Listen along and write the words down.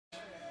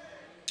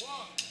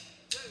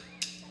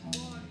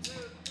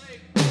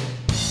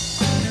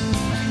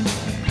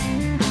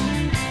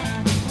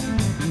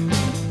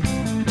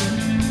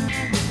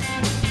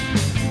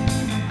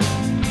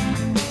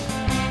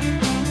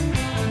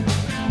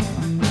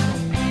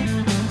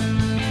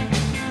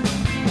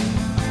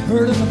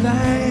Heard of a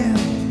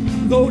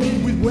van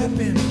loaded with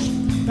weapons,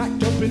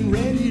 packed up and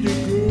ready to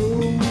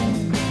go.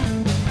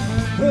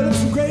 Heard of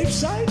some grave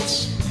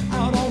sites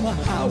out on the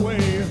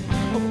highway,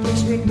 a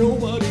place where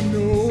nobody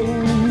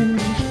knows.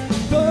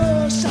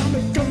 The sound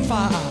of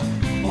gunfire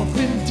off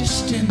in the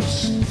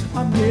distance,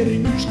 I'm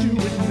getting used to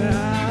it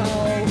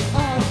now.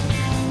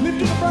 I've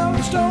lived in a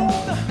brownstone,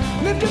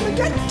 lived in the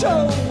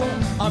ghetto,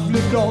 I've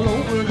lived all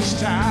over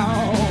this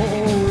town.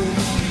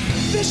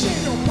 This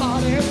ain't no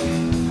party,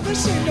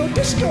 this ain't no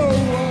disco,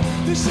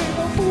 this ain't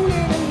no fooling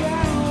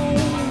around.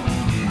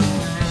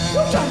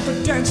 No time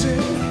for dancing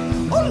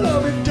or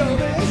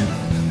lovey-dovey,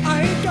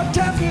 I ain't got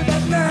time for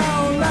that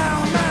now,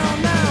 now, now,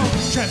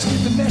 now.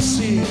 Transmit the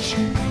message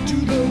to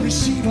the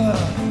receiver,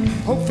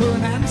 hope for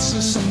an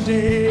answer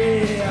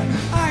someday.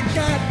 I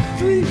got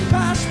 3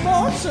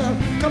 passports, a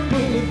couple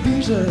of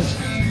visas,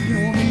 you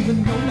don't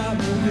even know my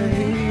real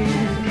name.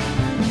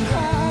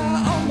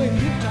 High on the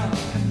hilltop,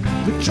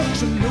 the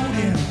trucks are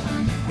loading,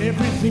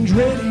 everything's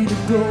ready to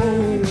go.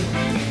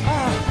 I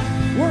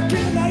work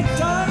in the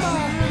nighttime,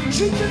 I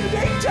sleep in the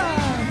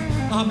daytime,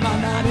 I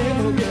might not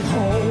ever get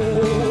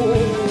home.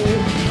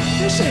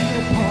 This ain't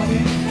no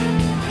party,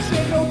 this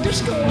ain't no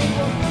disco,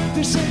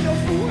 this ain't no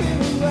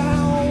fooling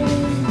around.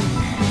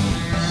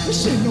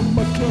 This ain't no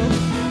mud club,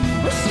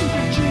 or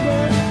secret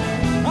cheater,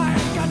 I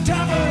ain't got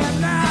time for that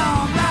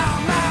now, now,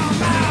 now,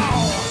 now.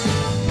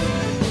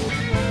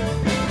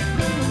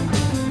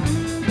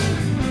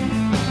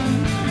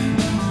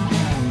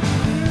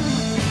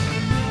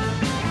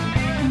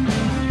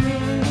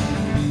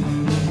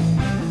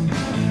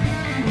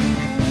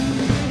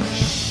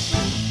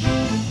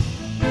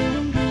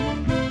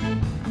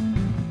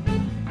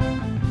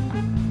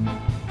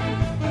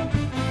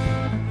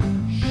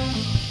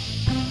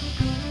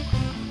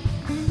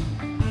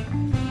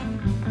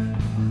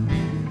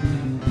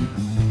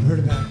 Heard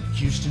about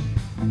Houston,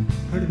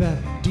 heard about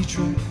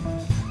Detroit,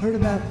 heard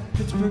about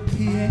Pittsburgh,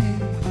 PA.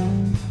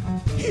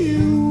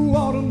 You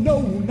ought to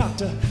know not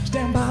to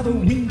stand by the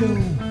window,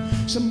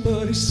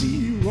 somebody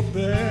see you up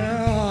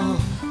there.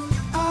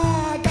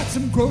 I got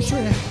some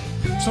grocery,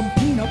 some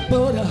peanut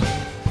butter,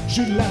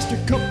 should last a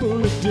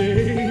couple of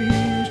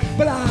days.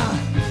 But I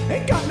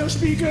ain't got no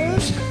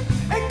speakers,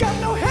 ain't got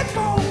no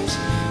headphones,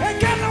 ain't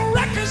got no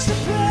records to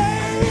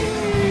play.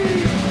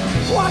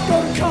 Why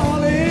go to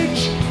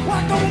college?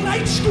 Why go to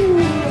night school?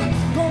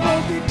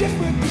 Gonna be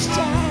different this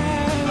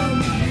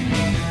time.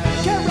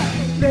 Can't write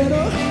a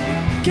letter,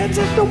 can't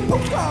send no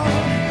postcard,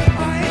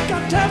 I ain't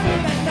got time for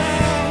that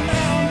now,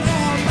 now,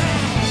 now,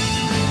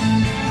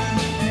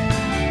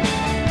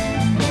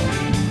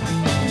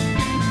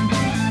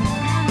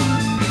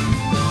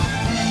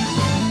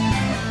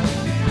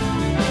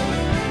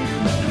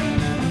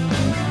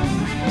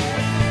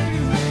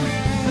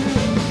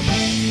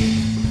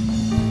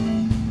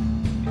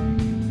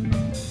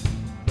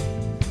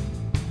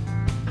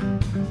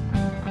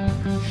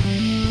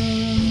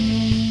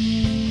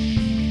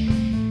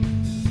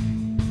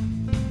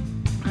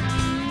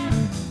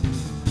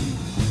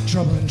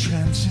 Trouble in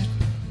transit,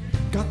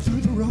 got through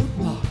the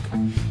roadblock,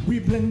 we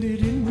blended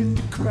in with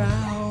the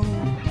crowd.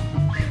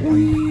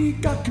 We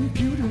got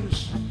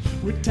computers,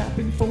 we're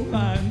tapping phone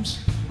lines,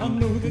 I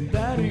know that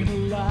that ain't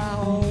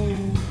allowed.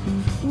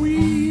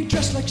 We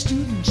dress like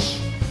students,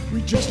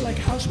 we dress like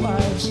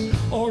housewives,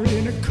 or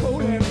in a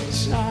coat and a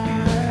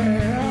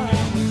tie.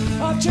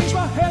 I've changed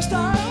my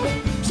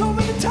hairstyle so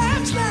many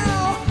times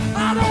now,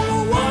 I don't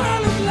know what I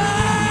look like.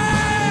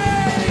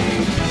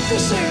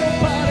 This ain't no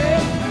party,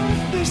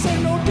 this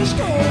ain't no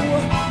disco,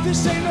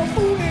 this ain't no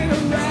fooling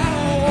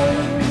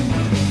around.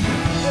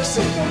 This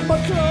ain't no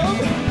mud club,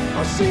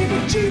 or see the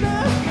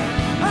cheetah,